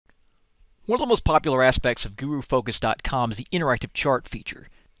One of the most popular aspects of GuruFocus.com is the interactive chart feature.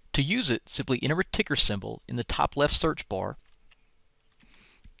 To use it, simply enter a ticker symbol in the top left search bar,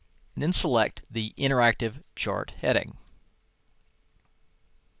 and then select the interactive chart heading.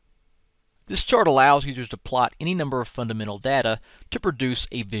 This chart allows users to plot any number of fundamental data to produce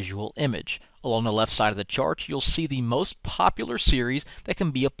a visual image. Along the left side of the chart, you'll see the most popular series that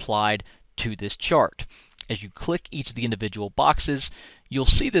can be applied to this chart. As you click each of the individual boxes, you'll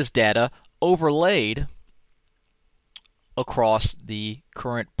see this data overlaid across the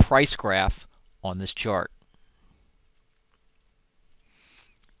current price graph on this chart.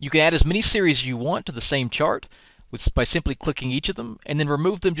 You can add as many series as you want to the same chart by simply clicking each of them, and then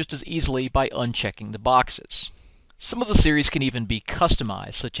remove them just as easily by unchecking the boxes. Some of the series can even be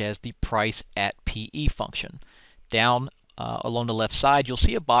customized, such as the price at PE function. Down along the left side, you'll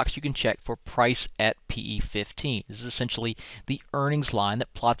see a box you can check for price at PE 15. This is essentially the earnings line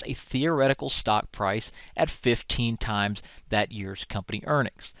that plots a theoretical stock price at 15 times that year's company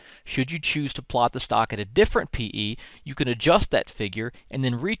earnings. Should you choose to plot the stock at a different PE, you can adjust that figure and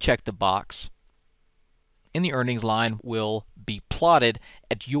then recheck the box, and the earnings line will be plotted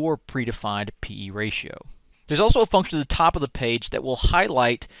at your predefined PE ratio. There's also a function at the top of the page that will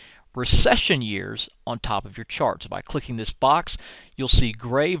highlight recession years on top of your chart. So by clicking this box, you'll see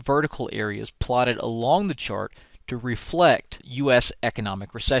gray vertical areas plotted along the chart to reflect U.S.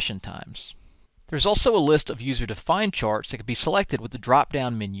 economic recession times. There's also a list of user-defined charts that can be selected with the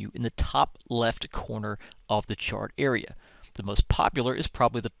drop-down menu in the top left corner of the chart area. The most popular is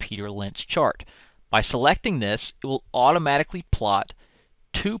probably the Peter Lynch chart. By selecting this, it will automatically plot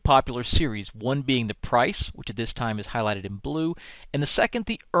two popular series, one being the price, which at this time is highlighted in blue, and the second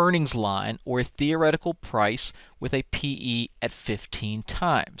the earnings line, or a theoretical price with a PE at 15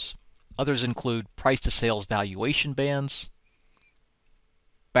 times. Others include price to sales valuation bands,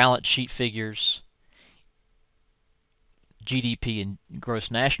 balance sheet figures, GDP and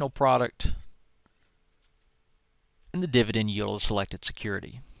gross national product, and the dividend yield of the selected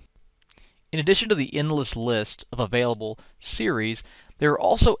security. In addition to the endless list of available series, there are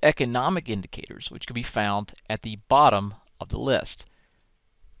also economic indicators which can be found at the bottom of the list.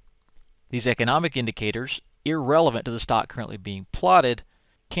 These economic indicators, irrelevant to the stock currently being plotted,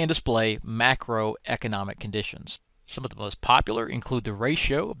 can display macroeconomic conditions. Some of the most popular include the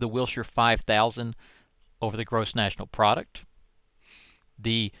ratio of the Wilshire 5000 over the gross national product,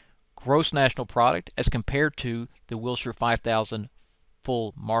 the gross national product as compared to the Wilshire 5000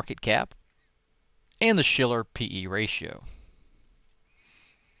 full market cap, and the Shiller PE ratio.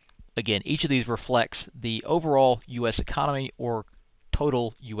 Again, each of these reflects the overall U.S. economy or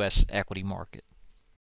total U.S. equity market.